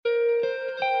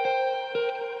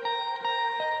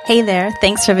Hey there,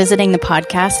 thanks for visiting the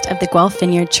podcast of the Guelph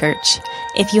Vineyard Church.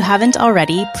 If you haven't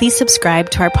already, please subscribe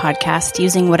to our podcast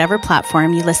using whatever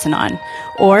platform you listen on,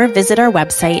 or visit our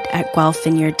website at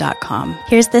guelphvineyard.com.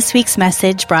 Here's this week's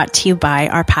message brought to you by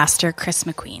our pastor, Chris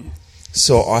McQueen.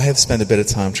 So I have spent a bit of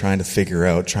time trying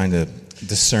to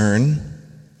discern,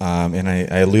 and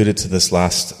I alluded to this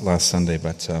last Sunday,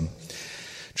 but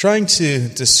trying to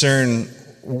discern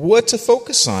what to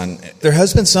focus on. There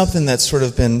has been something that's sort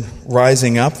of been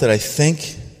rising up that I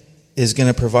think is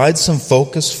going to provide some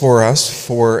focus for us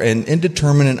for an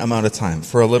indeterminate amount of time,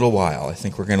 for a little while. I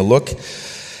think we're going to look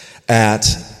at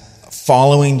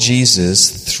following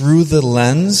Jesus through the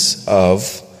lens of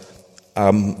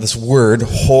this word,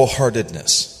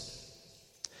 wholeheartedness.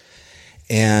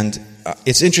 And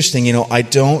it's interesting, I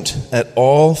don't at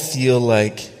all feel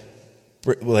like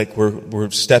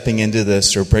we're stepping into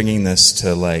this or bringing this to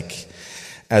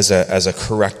as a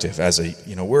corrective,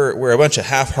 we're a bunch of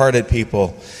half-hearted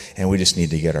people and we just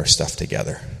need to get our stuff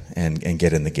together and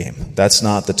get in the game. That's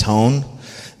not the tone.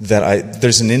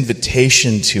 There's an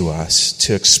invitation to us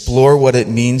to explore what it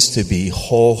means to be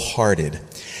wholehearted.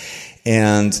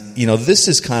 And, this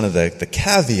is kind of the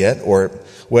caveat or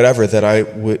whatever that I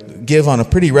would give on a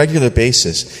pretty regular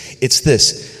basis. It's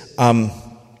this.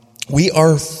 We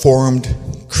are formed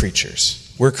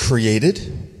creatures. We're created.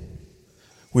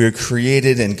 We are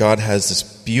created, and God has this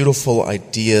beautiful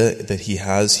idea that He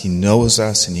has. He knows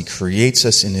us, and He creates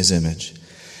us in His image.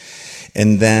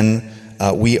 And then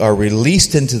we are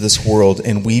released into this world,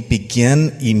 and we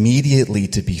begin immediately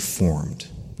to be formed.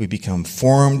 We become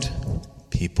formed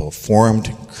people,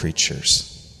 formed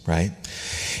creatures, right?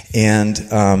 And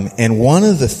one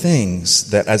of the things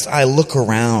that, as I look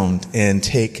around and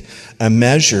take a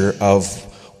measure of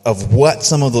what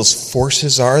some of those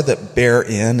forces are that bear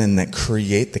in and that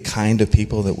create the kind of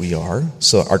people that we are,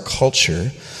 so our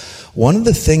culture, one of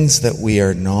the things that we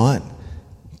are not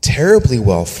terribly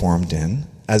well formed in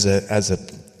as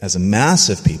a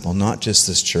massive people, not just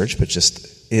this church, but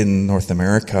just in North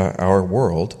America, our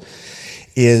world,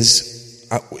 is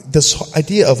this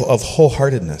idea of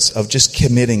wholeheartedness, of just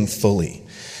committing fully.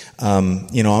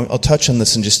 I'll touch on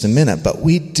this in just a minute, but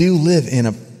we do live in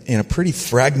a pretty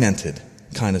fragmented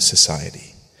kind of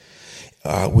society.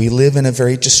 We live in a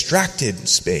very distracted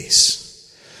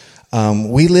space.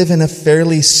 We live in a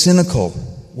fairly cynical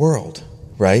world,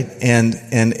 right? And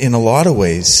in a lot of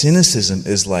ways, cynicism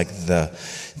is like the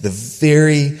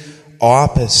very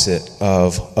opposite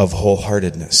of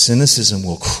wholeheartedness. Cynicism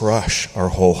will crush our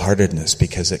wholeheartedness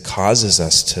because it causes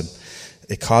us to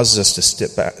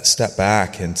step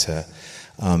back and to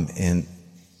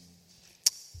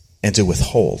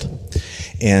withhold.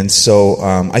 And so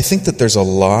I think that there's a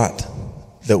lot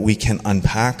that we can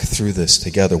unpack through this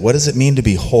together. What does it mean to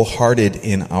be wholehearted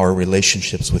in our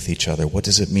relationships with each other? What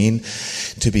does it mean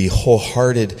to be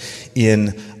wholehearted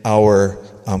in our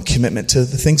commitment to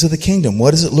the things of the kingdom?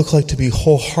 What does it look like to be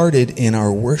wholehearted in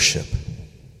our worship,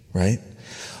 right?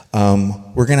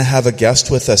 We're going to have a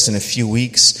guest with us in a few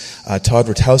weeks, Todd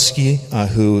Rotowski,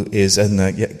 who is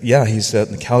he's at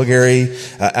the Calgary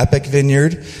Epic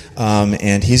Vineyard,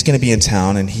 and he's going to be in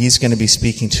town, and he's going to be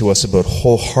speaking to us about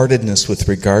wholeheartedness with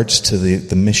regards to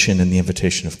the mission and the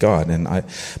invitation of God. And I'm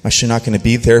actually not going to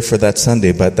be there for that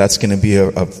Sunday, but that's going to be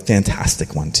a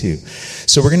fantastic one too.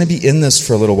 So we're going to be in this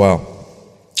for a little while.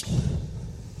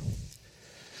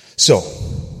 So,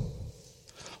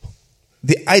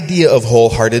 the idea of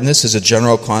wholeheartedness is a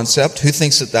general concept. Who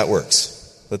thinks that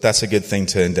works? That's a good thing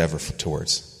to endeavor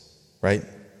towards, right?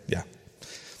 Yeah.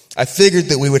 I figured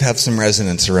that we would have some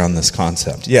resonance around this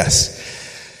concept.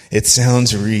 Yes, it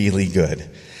sounds really good.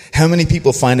 How many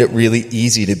people find it really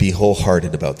easy to be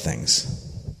wholehearted about things,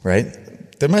 right?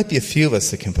 There might be a few of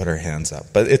us that can put our hands up,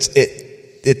 but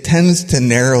it tends to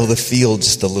narrow the field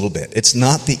just a little bit. It's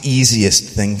not the easiest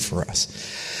thing for us.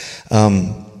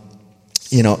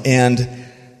 And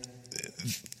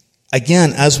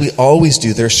again, as we always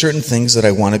do, there are certain things that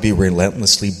I want to be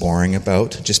relentlessly boring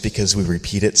about just because we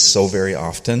repeat it so very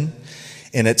often.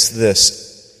 And it's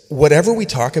this: whatever we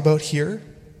talk about here,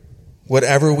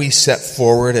 whatever we set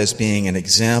forward as being an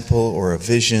example or a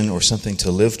vision or something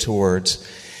to live towards,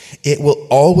 it will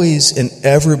always and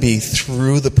ever be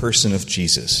through the person of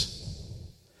Jesus,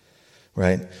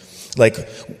 right?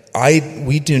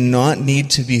 We do not need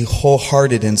to be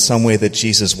wholehearted in some way that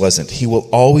Jesus wasn't. He will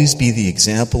always be the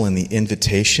example and the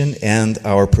invitation and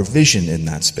our provision in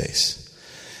that space,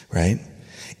 right?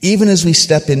 Even as we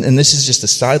step in, and this is just a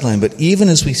sideline, but even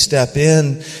as we step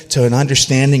in to an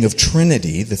understanding of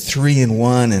Trinity, the 3 in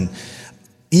 1, and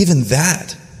even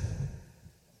that,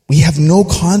 we have no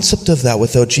concept of that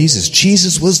without Jesus.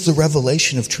 Jesus was the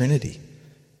revelation of Trinity.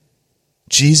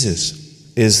 Jesus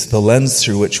is the lens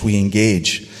through which we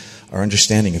engage our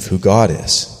understanding of who God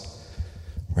is,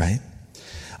 right?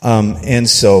 And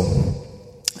so,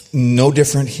 no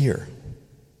different here.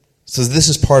 So this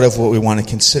is part of what we want to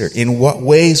consider. In what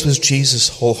ways was Jesus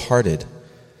wholehearted?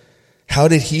 How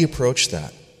did he approach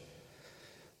that?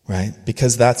 Right?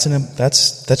 Because that's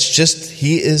just,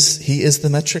 he is the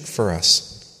metric for us.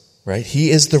 Right? He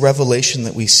is the revelation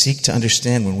that we seek to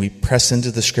understand when we press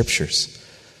into the scriptures.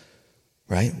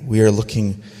 Right? We are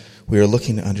looking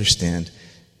to understand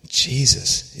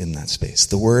Jesus in that space,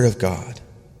 the Word of God.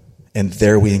 And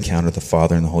there we encounter the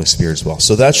Father and the Holy Spirit as well.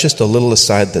 So that's just a little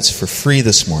aside that's for free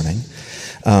this morning.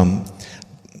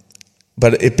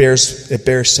 But it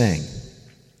bears saying.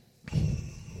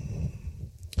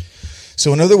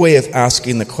 So another way of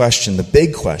asking the question, the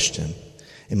big question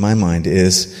in my mind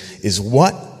is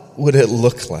what would it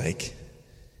look like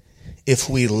if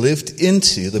we lived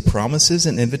into the promises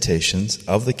and invitations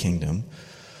of the kingdom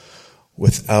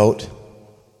without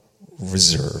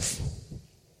reserve,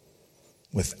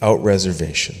 without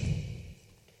reservation?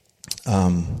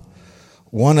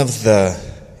 One of the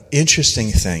interesting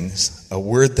things, a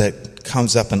word that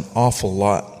comes up an awful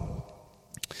lot,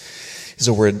 is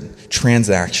the word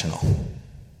transactional,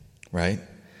 right?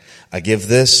 I give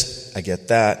this, I get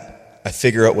that, I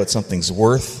figure out what something's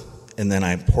worth, and then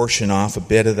I portion off a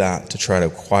bit of that to try to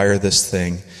acquire this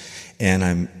thing, and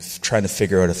I'm trying to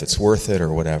figure out if it's worth it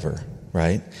or whatever,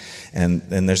 right? And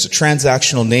there's a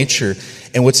transactional nature.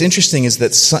 And what's interesting is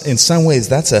that in some ways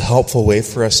that's a helpful way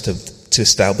for us to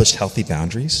establish healthy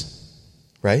boundaries,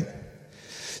 right?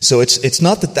 So it's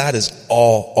not that is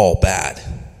all bad.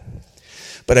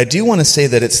 But I do want to say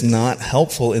that it's not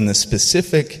helpful in the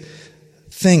specific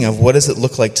thing of what does it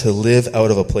look like to live out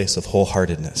of a place of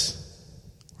wholeheartedness,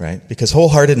 right? Because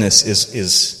wholeheartedness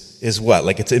is what?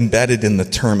 Like, it's embedded in the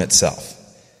term itself.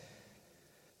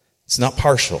 It's not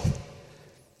partial.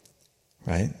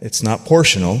 Right? It's not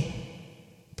portional,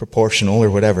 proportional,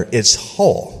 or whatever. It's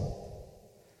whole.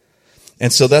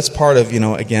 And so that's part of,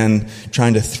 again,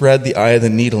 trying to thread the eye of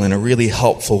the needle in a really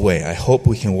helpful way. I hope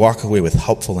we can walk away with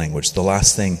helpful language. The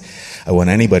last thing I want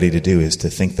anybody to do is to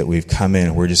think that we've come in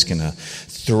and we're just going to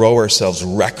throw ourselves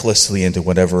recklessly into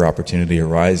whatever opportunity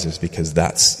arises because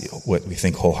that's what we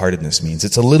think wholeheartedness means.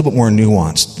 It's a little bit more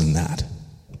nuanced than that.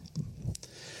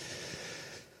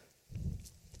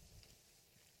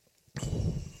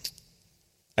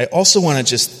 I also want to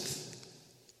just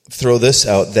throw this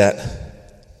out that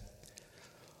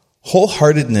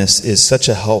wholeheartedness is such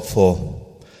a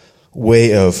helpful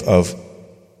way of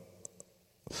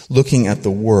looking at the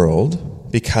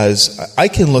world, because I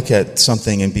can look at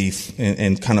something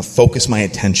and kind of focus my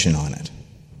attention on it,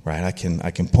 right? I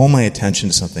can pull my attention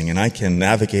to something and I can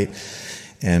navigate,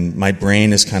 and my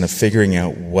brain is kind of figuring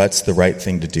out what's the right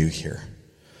thing to do here.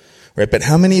 Right? But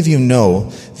how many of you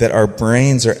know that our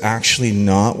brains are actually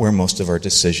not where most of our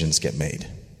decisions get made?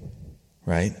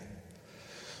 Right?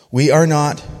 We are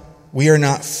not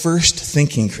first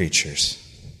thinking creatures.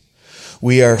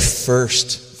 We are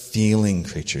first feeling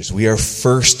creatures. We are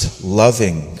first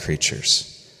loving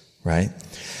creatures. Right?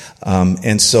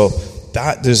 And so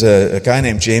there's a guy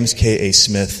named James K.A.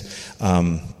 Smith,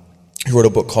 who wrote a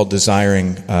book called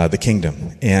Desiring the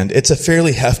Kingdom. And it's a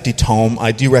fairly hefty tome.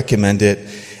 I do recommend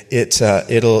it.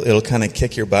 It'll kind of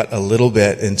kick your butt a little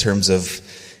bit in terms of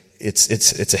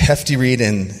it's a hefty read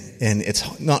and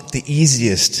it's not the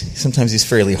easiest. Sometimes he's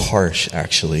fairly harsh,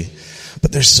 actually,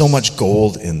 but there's so much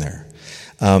gold in there.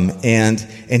 And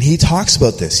he talks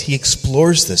about this. He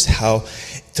explores this, how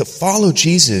to follow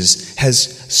Jesus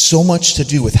has so much to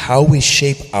do with how we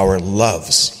shape our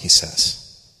loves, he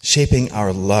says. Shaping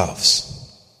our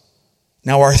loves.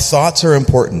 Now, our thoughts are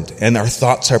important, and our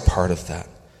thoughts are part of that,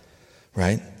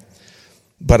 right?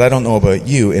 But I don't know about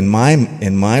you. In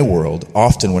my world,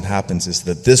 often what happens is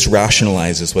that this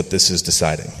rationalizes what this is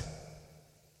deciding.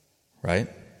 Right?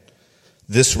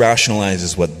 This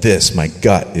rationalizes what my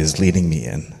gut is leading me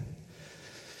in.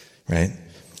 Right?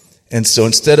 And so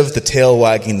instead of the tail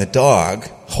wagging the dog,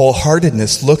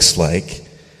 wholeheartedness looks like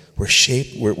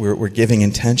we're giving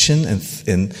intention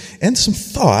and some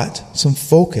thought, some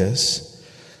focus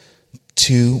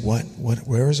to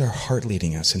where is our heart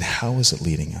leading us, and how is it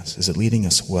leading us? Is it leading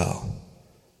us well?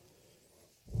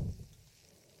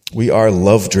 We are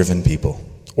love-driven people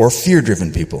or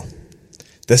fear-driven people.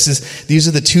 These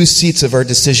are the two seats of our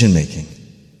decision making.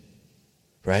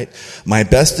 Right? My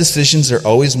best decisions are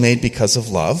always made because of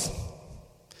love,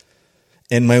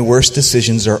 and my worst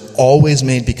decisions are always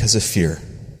made because of fear.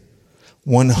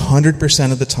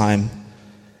 100% of the time,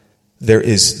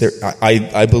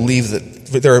 I believe that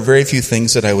there are very few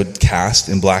things that I would cast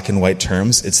in black and white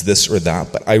terms. It's this or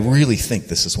that, but I really think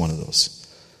this is one of those.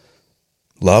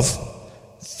 Love,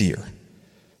 fear,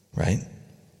 right?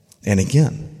 And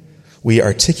again, we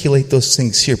articulate those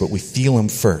things here, but we feel them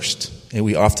first. And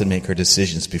we often make our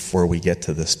decisions before we get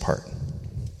to this part.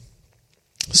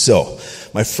 So,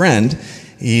 my friend,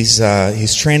 he's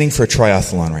training for a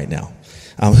triathlon right now.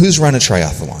 Who's run a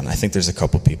triathlon? I think there's a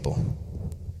couple people.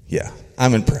 Yeah,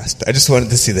 I'm impressed. I just wanted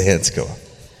to see the hands go up.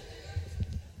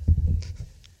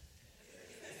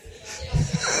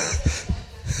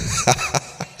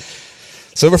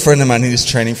 So I have a friend of mine who's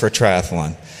training for a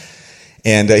triathlon.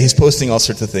 And he's posting all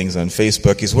sorts of things on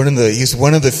Facebook. He's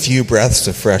one of the few breaths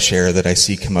of fresh air that I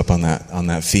see come up on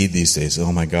that feed these days.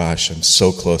 Oh my gosh, I'm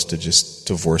so close to just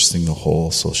divorcing the whole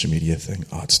social media thing.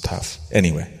 Oh, it's tough.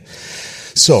 Anyway,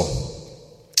 so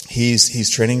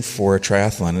he's training for a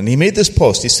triathlon, and he made this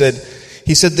post. He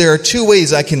said there are two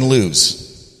ways I can lose.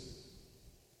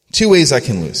 Two ways I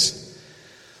can lose.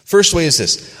 First way is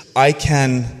this: I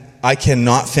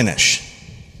cannot finish.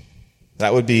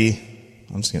 That would be.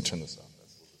 I'm just going to turn this off.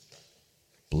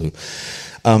 Blue.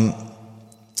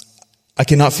 I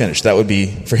cannot finish. That would be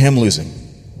for him losing.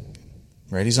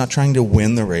 Right? He's not trying to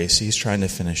win the race. He's trying to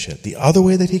finish it. The other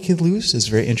way that he could lose is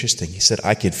very interesting. He said,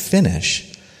 I could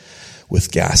finish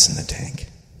with gas in the tank.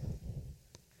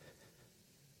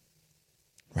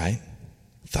 Right?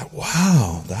 I thought,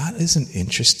 wow, that is an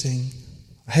interesting.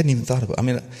 I hadn't even thought about it. I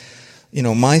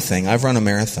mean, my thing, I've run a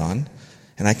marathon,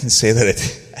 and I can say that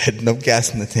I had no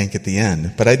gas in the tank at the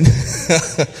end. But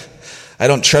I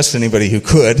don't trust anybody who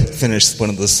could finish one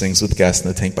of those things with gas in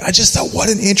the tank. But I just thought, what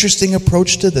an interesting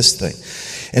approach to this thing.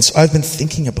 And so I've been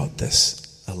thinking about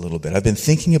this a little bit. I've been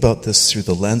thinking about this through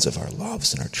the lens of our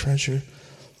loves and our treasure.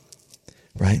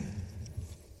 Right?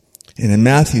 And in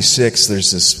Matthew 6, there's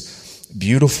this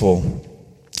beautiful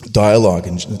dialogue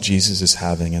Jesus is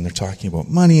having. And they're talking about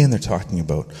money, and they're talking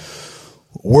about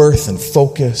worth and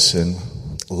focus and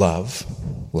loves.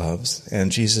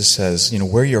 And Jesus says,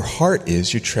 where your heart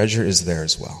is, your treasure is there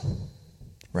as well.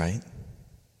 Right?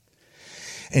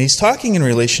 And he's talking in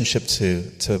relationship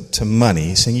to money.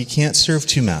 He's saying you can't serve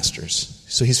two masters.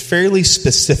 So he's fairly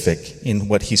specific in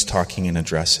what he's talking and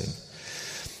addressing.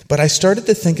 But I started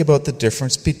to think about the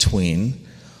difference between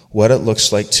what it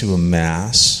looks like to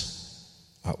amass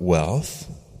wealth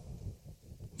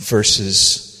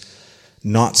versus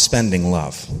not spending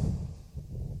love.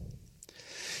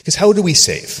 Because how do we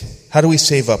save? How do we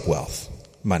save up wealth,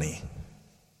 money?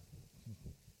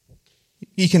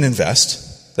 You can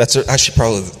invest. That's actually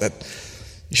probably that.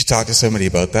 You should talk to somebody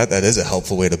about that. That is a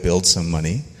helpful way to build some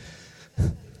money.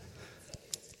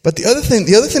 But the other thing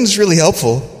that's really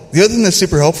helpful, the other thing that's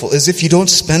super helpful is if you don't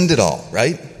spend it all,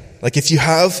 right? Like if you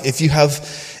have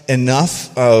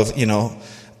enough of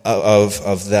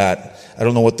of that. I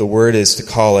don't know what the word is to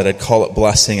call it. I'd call it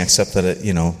blessing, except that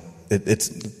it's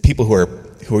people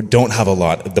who don't have a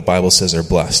lot, the Bible says, are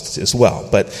blessed as well.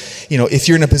 But, if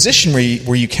you're in a position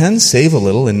where you can save a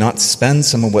little and not spend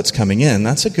some of what's coming in,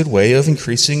 that's a good way of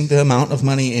increasing the amount of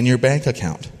money in your bank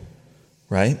account,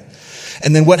 right?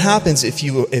 And then what happens if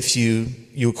you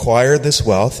acquire this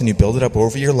wealth and you build it up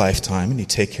over your lifetime and you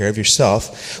take care of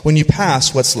yourself? When you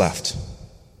pass, what's left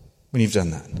when you've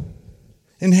done that?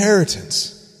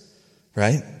 Inheritance,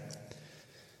 right?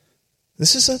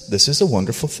 This is a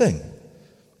wonderful thing.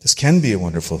 This can be a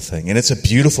wonderful thing, and it's a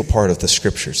beautiful part of the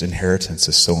Scriptures. Inheritance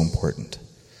is so important.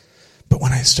 But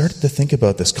when I started to think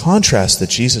about this contrast that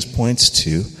Jesus points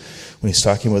to when he's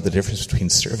talking about the difference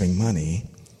between serving money,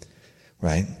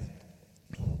 right,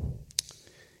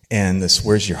 and this,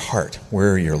 where's your heart?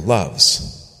 Where are your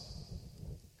loves?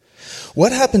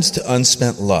 What happens to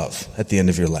unspent love at the end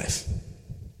of your life?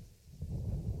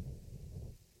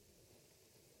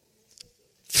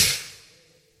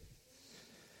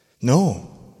 No.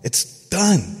 It's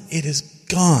done. It is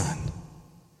gone.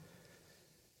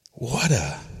 What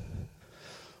a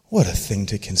thing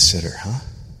to consider, huh?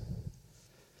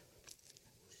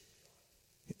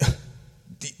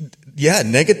 Yeah,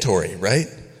 negatory, right?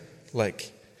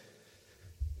 Like,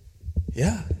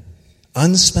 yeah,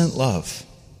 unspent love.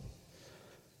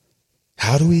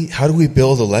 How do we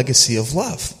build a legacy of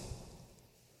love?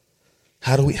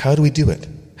 How do we do it?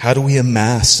 How do we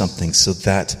amass something so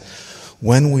that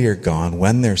when we are gone,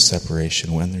 when there's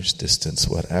separation, when there's distance,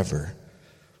 whatever,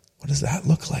 what does that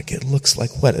look like? It looks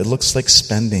like what? It looks like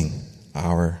spending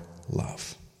our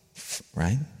love,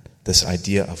 right? This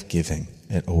idea of giving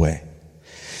it away.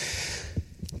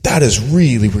 That is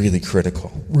really, really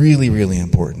critical, really, really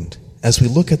important. As we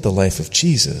look at the life of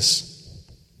Jesus,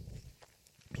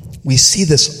 we see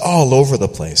this all over the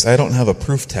place. I don't have a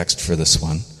proof text for this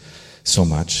one, so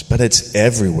much, but it's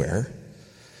everywhere.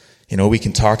 You know, we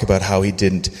can talk about how he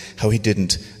didn't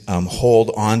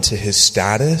hold on to his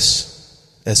status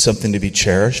as something to be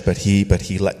cherished, but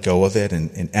he let go of it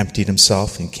and emptied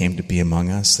himself and came to be among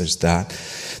us. There's that.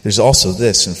 There's also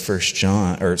this in 1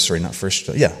 John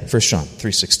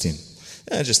 3:16.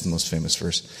 Just the most famous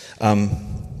verse.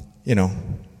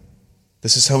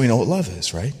 This is how we know what love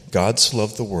is, right? God so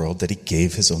loved the world that he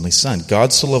gave his only son.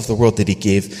 God so loved the world that he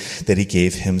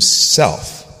gave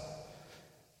himself.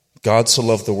 God so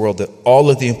loved the world that all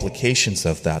of the implications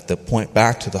of that point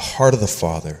back to the heart of the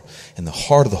Father and the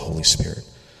heart of the Holy Spirit,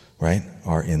 right,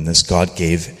 are in this. God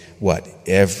gave what?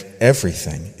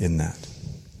 Everything in that.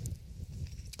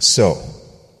 So,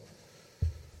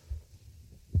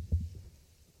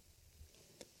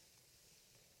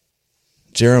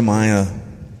 Jeremiah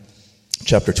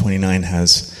chapter 29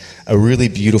 has a really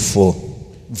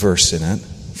beautiful verse in it.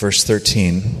 Verse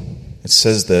 13, it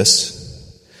says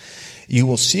this: "You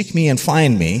will seek me and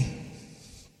find me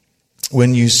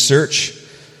when you search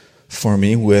for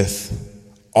me with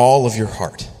all of your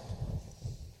heart."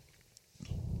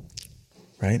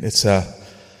 Right? It's now,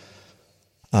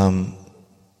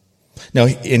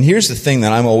 and here's the thing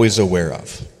that I'm always aware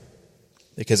of,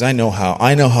 because I know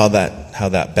how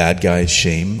that bad guy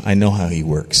shame, I know how he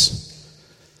works.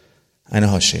 I know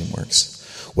how shame works.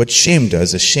 What shame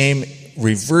does is shame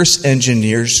reverse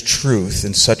engineers truth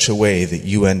in such a way that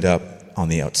you end up on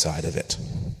the outside of it.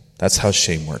 That's how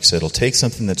shame works. It'll take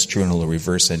something that's true and it'll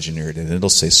reverse engineer it, and it'll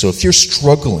say, so if you're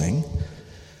struggling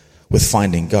with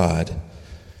finding God,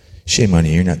 shame on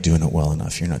you, you're not doing it well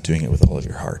enough. You're not doing it with all of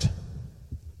your heart.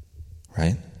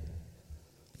 Right?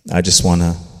 I just want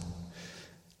to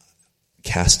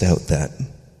cast out that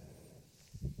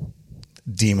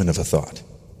demon of a thought.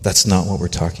 That's not what we're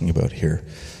talking about here.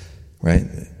 Right?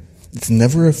 It's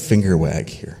never a finger wag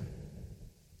here.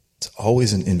 It's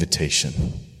always an invitation.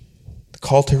 The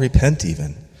call to repent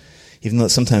even though it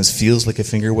sometimes feels like a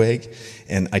finger wag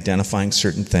and identifying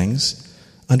certain things.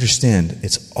 Understand,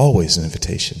 it's always an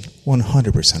invitation.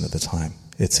 100% of the time,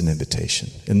 it's an invitation.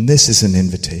 And this is an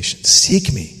invitation.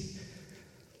 Seek me.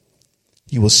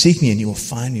 You will seek me and you will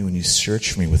find me when you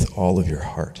search for me with all of your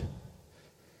heart.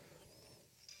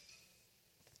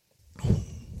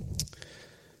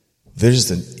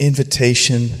 There's an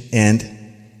invitation, and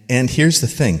here's the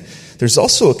thing. There's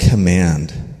also a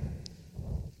command.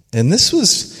 And this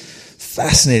was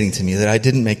fascinating to me that I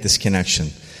didn't make this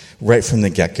connection right from the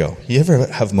get-go. You ever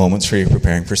have moments where you're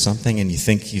preparing for something and you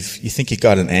think you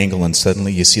got an angle, and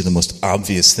suddenly you see the most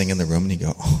obvious thing in the room and you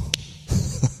go, oh,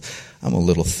 I'm a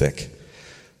little thick,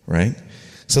 right?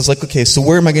 So it's like, okay, so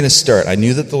where am I going to start? I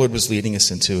knew that the Lord was leading us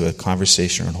into a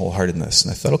conversation on wholeheartedness,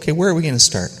 and I thought, okay, where are we going to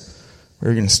start? Where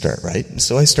are we going to start, right? And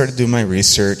so I started doing my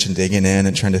research and digging in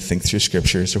and trying to think through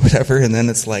scriptures or whatever, and then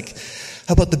it's like,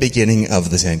 how about the beginning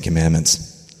of the Ten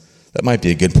Commandments? That might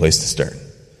be a good place to start.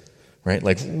 Right?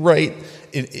 Like right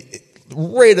at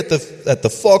the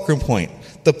fulcrum point.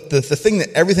 The thing that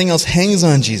everything else hangs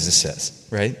on, Jesus says.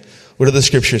 Right? What do the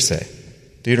scriptures say?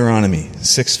 Deuteronomy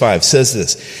 6:5 says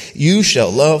this: "You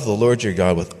shall love the Lord your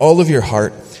God with all of your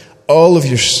heart, all of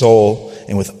your soul,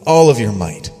 and with all of your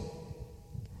might."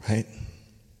 Right?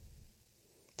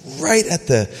 Right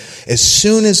as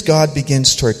soon as God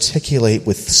begins to articulate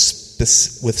with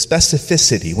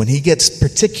specificity, when he gets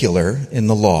particular in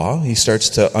the law, he starts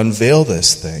to unveil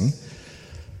this thing.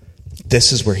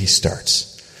 This is where he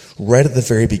starts. Right at the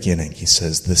very beginning, he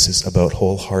says this is about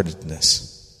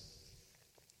wholeheartedness.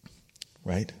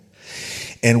 Right?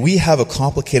 And we have a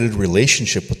complicated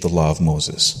relationship with the law of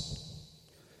Moses.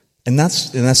 And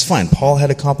that's fine. Paul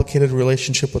had a complicated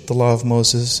relationship with the law of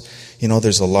Moses. You know,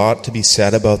 there's a lot to be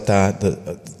said about that.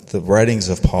 The writings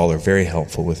of Paul are very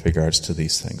helpful with regards to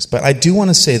these things. But I do want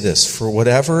to say this, for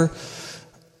whatever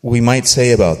we might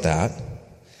say about that,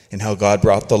 and how God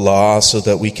brought the law so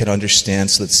that we could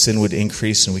understand, so that sin would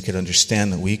increase and we could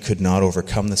understand that we could not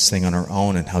overcome this thing on our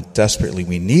own, and how desperately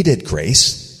we needed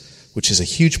grace, which is a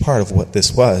huge part of what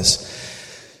this was.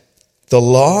 The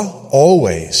law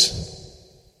always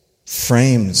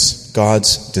frames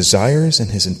God's desires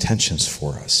and his intentions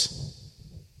for us.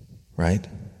 Right?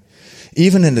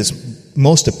 Even in his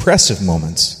most oppressive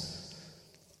moments,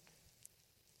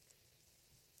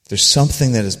 there's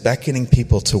something that is beckoning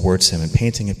people towards him and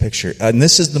painting a picture. And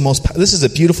this is a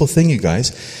beautiful thing, you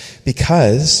guys,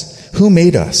 because who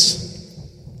made us?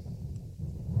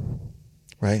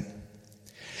 Right?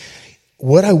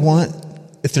 What I want,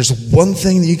 if there's one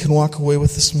thing that you can walk away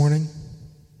with this morning,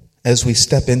 as we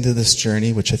step into this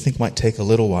journey, which I think might take a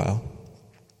little while,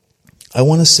 I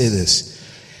want to say this.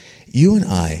 You and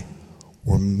I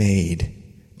were made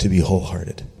to be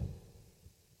wholehearted.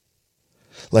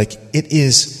 Like, it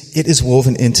is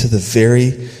woven into the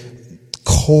very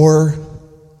core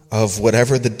of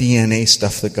whatever the DNA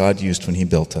stuff that God used when he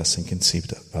built us and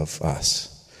conceived of us,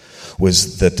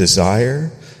 was the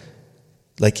desire,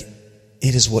 like,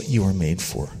 it is what you are made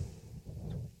for.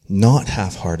 Not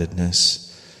half-heartedness,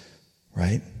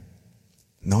 right?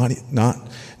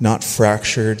 Not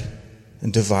fractured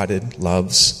and divided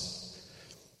loves.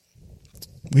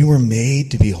 We were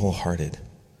made to be wholehearted.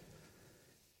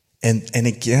 And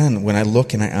again, when I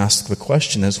look and I ask the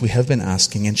question, as we have been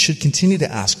asking and should continue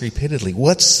to ask repeatedly,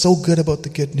 what's so good about the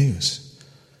good news?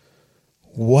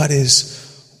 What is,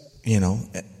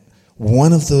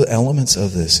 one of the elements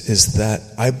of this is that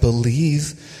I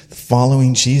believe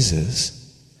following Jesus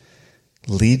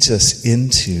leads us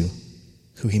into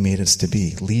who he made us to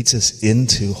be, leads us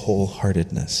into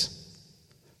wholeheartedness,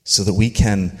 so that we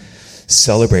can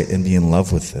celebrate and be in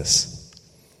love with this.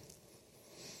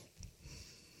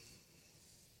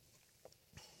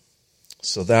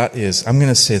 So I'm going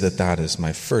to say that is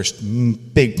my first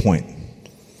big point.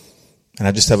 And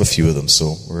I just have a few of them,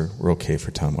 so we're okay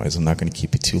for time-wise. I'm not going to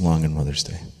keep you too long on Mother's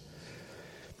Day.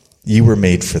 You were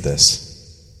made for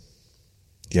this.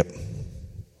 Yep.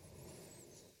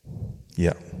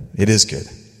 Yeah. It is good.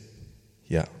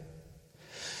 Yeah.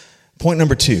 Point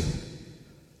number 2.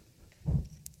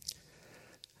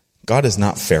 God is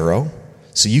not Pharaoh,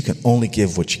 so you can only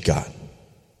give what you got.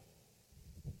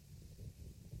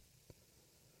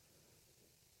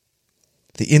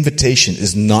 The invitation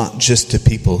is not just to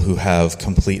people who have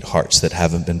complete hearts that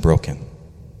haven't been broken.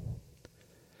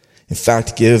 In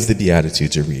fact, give the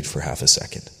Beatitudes a read for half a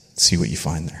second. See what you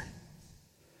find there.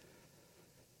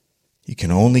 You can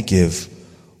only give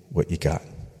what you got.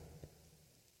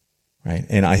 Right?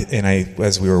 And I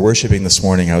as we were worshiping this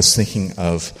morning, I was thinking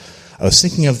of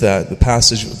the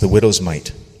passage of the widow's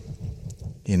mite.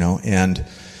 And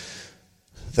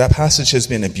that passage has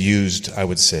been abused, I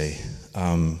would say,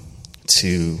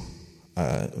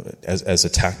 as a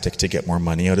tactic to get more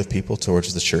money out of people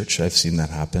towards the church. I've seen that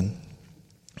happen.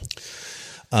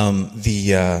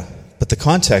 But the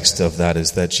context of that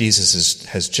is that Jesus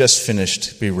has just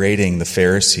finished berating the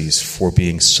Pharisees for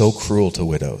being so cruel to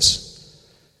widows,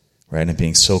 right? And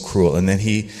being so cruel. And then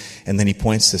he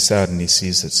points this out, and he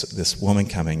sees this woman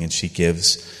coming, and she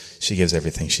gives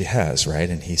everything she has, right?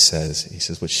 And he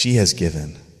says what she has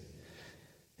given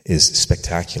is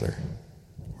spectacular,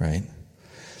 right?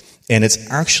 And it's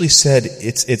actually said,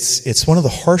 it's one of the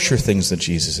harsher things that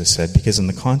Jesus has said, because in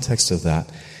the context of that,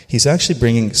 he's actually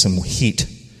bringing some heat.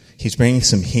 He's bringing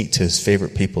some heat to his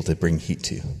favorite people to bring heat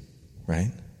to,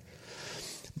 right?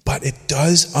 But it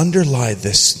does underline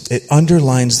this. It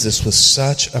underlines this with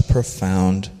such a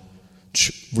profound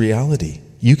reality.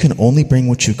 You can only bring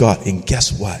what you got, and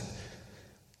guess what?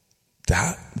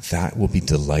 That will be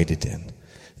delighted in.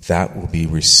 That will be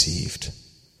received.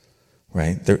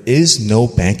 Right? There is no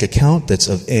bank account that's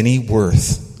of any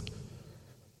worth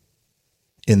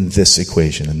in this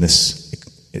equation, in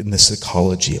this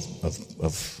ecology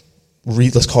of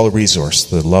let's call it resource,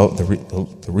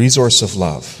 the resource of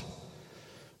love.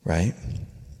 Right?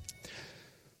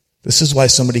 This is why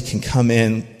somebody can come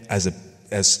in as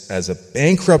a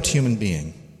bankrupt human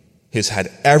being who's had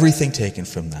everything taken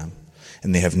from them,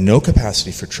 and they have no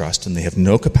capacity for trust, and they have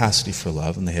no capacity for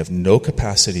love, and they have no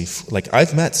capacity like,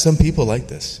 I've met some people like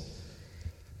this.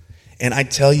 And I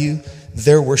tell you,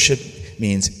 their worship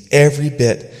means every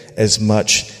bit as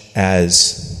much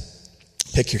as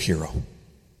pick your hero.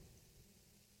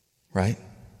 Right?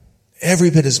 Every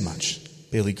bit as much.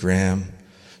 Billy Graham,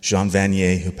 Jean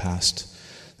Vanier, who passed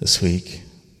this week,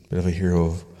 a bit of a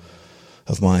hero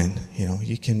of mine.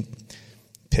 You can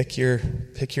pick your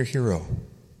hero,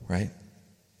 right?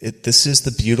 This is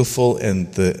the beautiful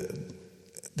and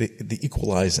the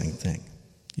equalizing thing.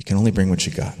 You can only bring what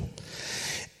you got.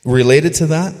 Related to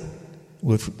that,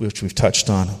 which we've touched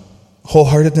on,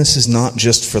 wholeheartedness is not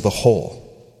just for the whole,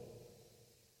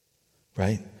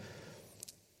 right?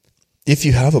 If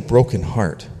you have a broken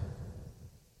heart,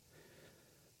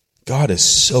 God is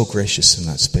so gracious in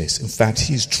that space. In fact,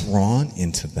 he's drawn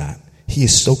into that. He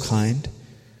is so kind,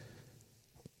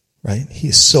 right? He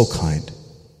is so kind.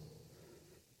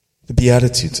 The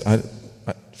Beatitudes, for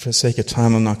the sake of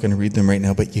time, I'm not going to read them right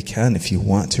now, but you can if you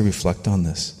want to reflect on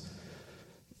this.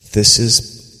 This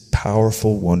is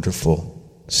powerful,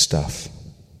 wonderful stuff.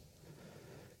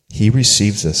 He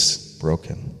receives us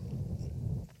broken.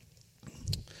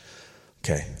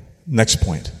 Okay, next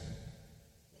point.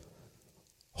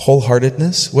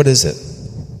 Wholeheartedness, what is it?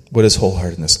 What is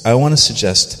wholeheartedness? I want to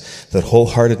suggest that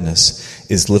wholeheartedness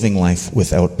is living life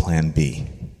without plan B.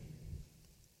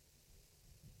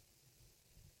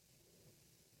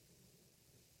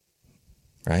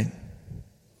 right?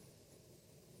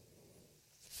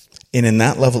 And in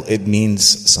that level, it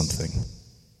means something.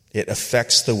 It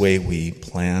affects the way we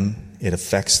plan. It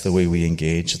affects the way we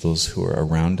engage those who are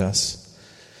around us.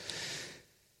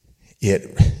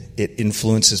 It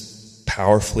influences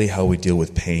powerfully how we deal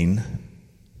with pain,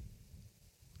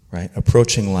 right?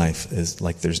 Approaching life is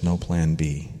like there's no plan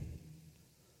B.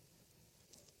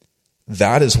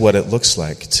 That is what it looks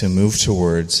like to move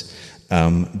towards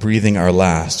breathing our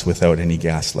last without any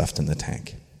gas left in the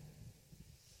tank.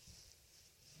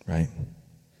 Right?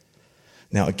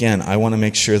 Now, again, I want to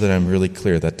make sure that I'm really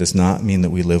clear. That does not mean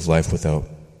that we live life without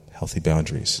healthy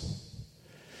boundaries.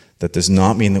 That does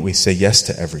not mean that we say yes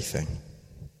to everything.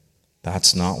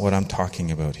 That's not what I'm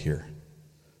talking about here.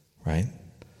 Right?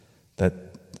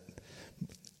 But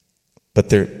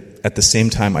there, at the same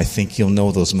time, I think you'll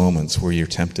know those moments where you're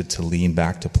tempted to lean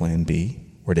back to plan B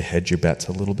or to hedge your bets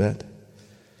a little bit.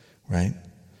 Right?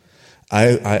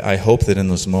 I hope that in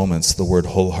those moments the word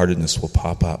wholeheartedness will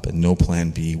pop up and no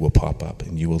plan B will pop up,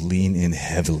 and you will lean in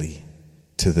heavily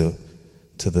to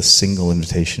the single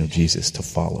invitation of Jesus to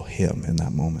follow him in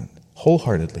that moment,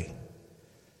 wholeheartedly.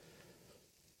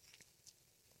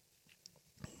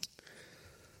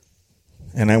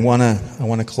 And I want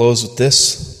to close with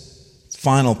this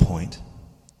final point,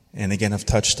 and again I've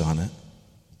touched on it.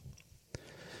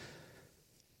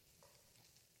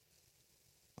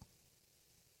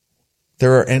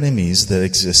 There are enemies that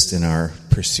exist in our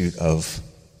pursuit of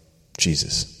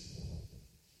Jesus.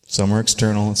 Some are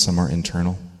external and some are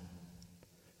internal.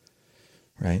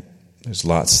 Right? There's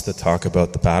lots that talk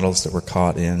about the battles that we're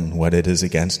caught in, what it is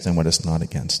against and what it's not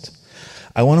against.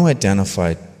 I want to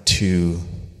identify two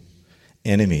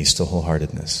enemies to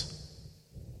wholeheartedness.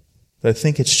 But I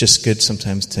think it's just good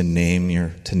sometimes to name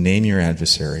your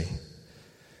adversary. It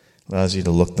allows you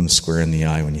to look them square in the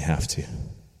eye when you have to.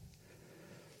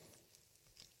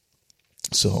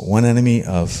 So one enemy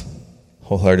of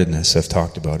wholeheartedness I've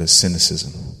talked about is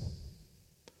cynicism.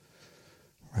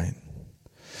 Right?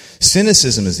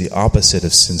 Cynicism is the opposite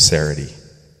of sincerity.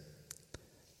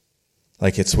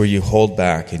 Like it's where you hold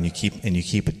back and you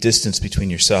keep a distance between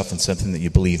yourself and something that you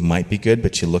believe might be good,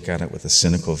 but you look at it with a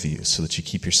cynical view so that you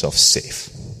keep yourself safe.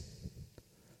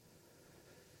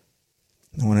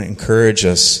 I want to encourage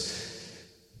us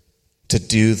to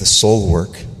do the soul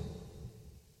work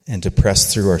and to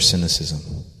press through our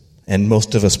cynicism. And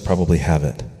most of us probably have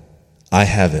it. I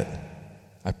have it.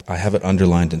 I have it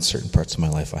underlined in certain parts of my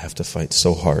life. I have to fight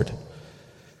so hard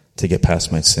to get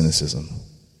past my cynicism.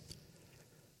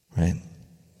 Right?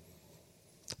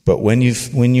 But when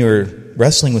you're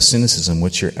wrestling with cynicism,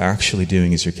 what you're actually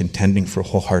doing is you're contending for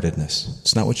wholeheartedness.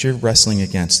 It's not what you're wrestling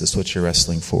against, it's what you're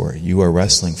wrestling for. You are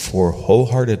wrestling for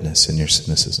wholeheartedness in your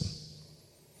cynicism.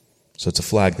 So it's a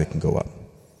flag that can go up.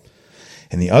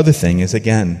 And the other thing is,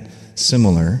 again,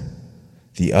 similar.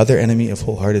 The other enemy of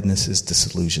wholeheartedness is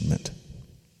disillusionment.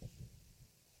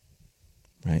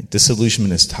 Right?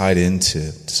 Disillusionment is tied into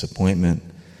disappointment.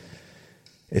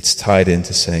 It's tied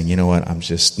into saying, you know what, I'm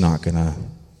just not gonna.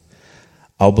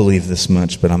 I'll believe this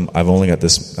much, but I've only got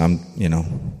this.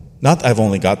 Not I've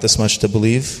only got this much to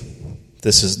believe.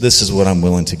 This is what I'm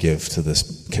willing to give to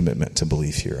this commitment to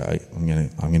believe here. I'm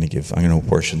gonna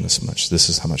apportion this much. This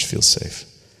is how much feels safe.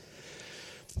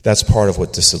 That's part of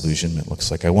what disillusionment looks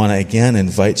like. I want to again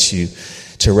invite you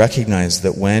to recognize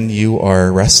that when you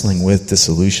are wrestling with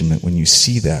disillusionment, when you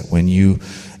see that, when you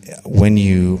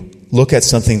look at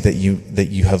something that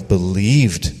you have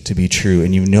believed to be true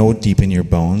and you know deep in your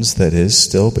bones that is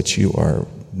still, but you are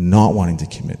not wanting to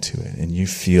commit to it, and you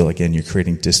feel, again, you're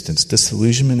creating distance.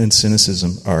 Disillusionment and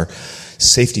cynicism are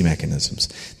safety mechanisms.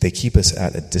 They keep us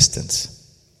at a distance,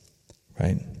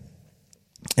 right?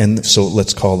 And so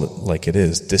let's call it like it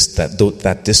is.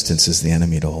 That distance is the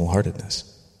enemy to wholeheartedness.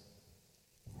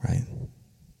 Right?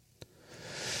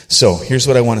 So here's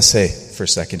what I want to say for a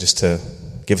second, just to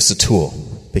give us a tool.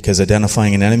 Because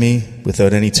identifying an enemy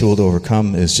without any tool to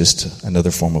overcome is just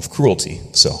another form of cruelty.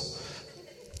 So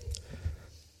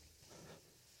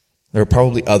there are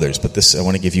probably others, but I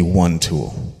want to give you one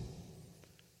tool.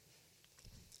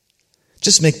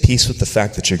 Just make peace with the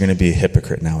fact that you're going to be a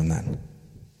hypocrite now and then.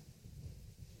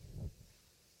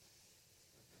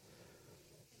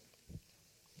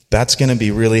 That's going to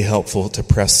be really helpful to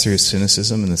press through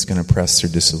cynicism, and it's going to press through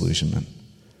disillusionment.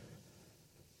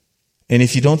 And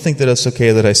if you don't think that it's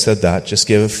okay that I said that, just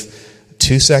give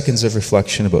 2 seconds of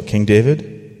reflection about King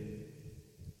David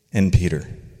and Peter.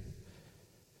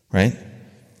 Right?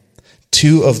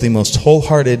 2 of the most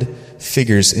wholehearted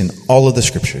figures in all of the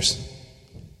scriptures.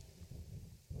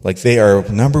 Like they are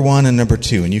number one and number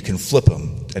two, and you can flip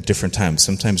them at different times.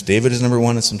 Sometimes David is number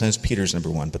one and sometimes Peter's number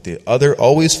one, but the other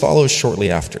always follows shortly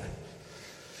after.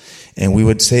 And we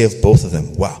would say of both of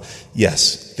them, wow,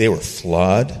 yes, they were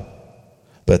flawed,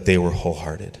 but they were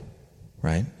wholehearted,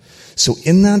 right? So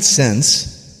in that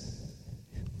sense,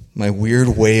 my weird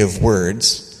way of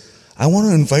words, I want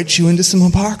to invite you into some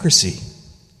hypocrisy.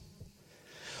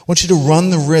 I want you to run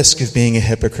the risk of being a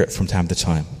hypocrite from time to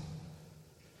time.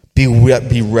 Be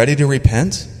ready to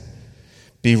repent.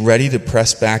 Be ready to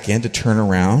press back in, to turn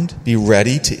around. Be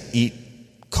ready to eat,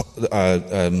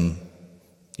 crow.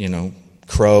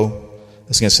 I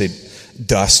was going to say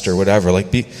dust or whatever.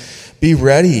 Like be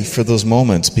ready for those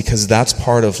moments, because that's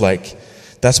part of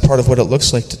what it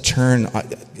looks like to turn.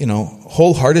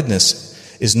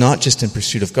 Wholeheartedness is not just in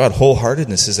pursuit of God.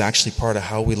 Wholeheartedness is actually part of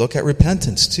how we look at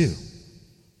repentance too.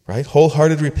 Right?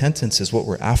 Wholehearted repentance is what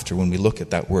we're after when we look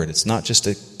at that word. It's not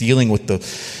just dealing with the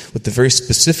very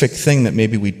specific thing that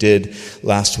maybe we did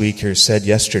last week or said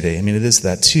yesterday. I mean, it is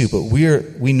that too, but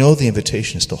we know the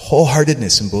invitation is to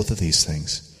wholeheartedness in both of these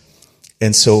things.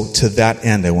 And so to that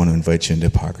end, I want to invite you into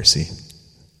hypocrisy.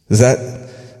 Is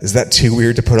that too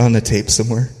weird to put on the tape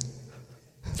somewhere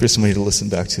for somebody to listen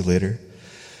back to later?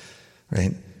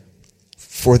 Right?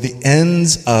 For the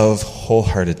ends of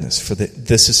wholeheartedness,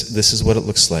 this is what it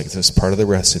looks like. This is part of the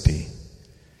recipe.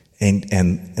 And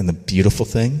the beautiful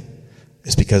thing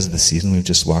is, because of the season we've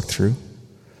just walked through,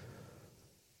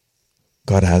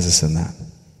 God has us in that.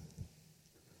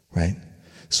 Right?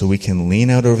 So we can lean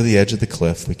out over the edge of the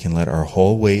cliff. We can let our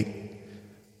whole weight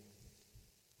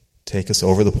take us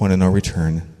over the point of no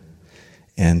return,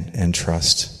 and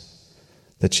trust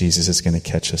that Jesus is going to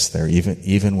catch us there,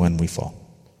 even when we fall.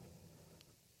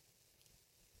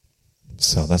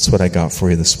 So that's what I got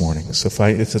for you this morning. So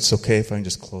if it's okay if I can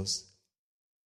just close.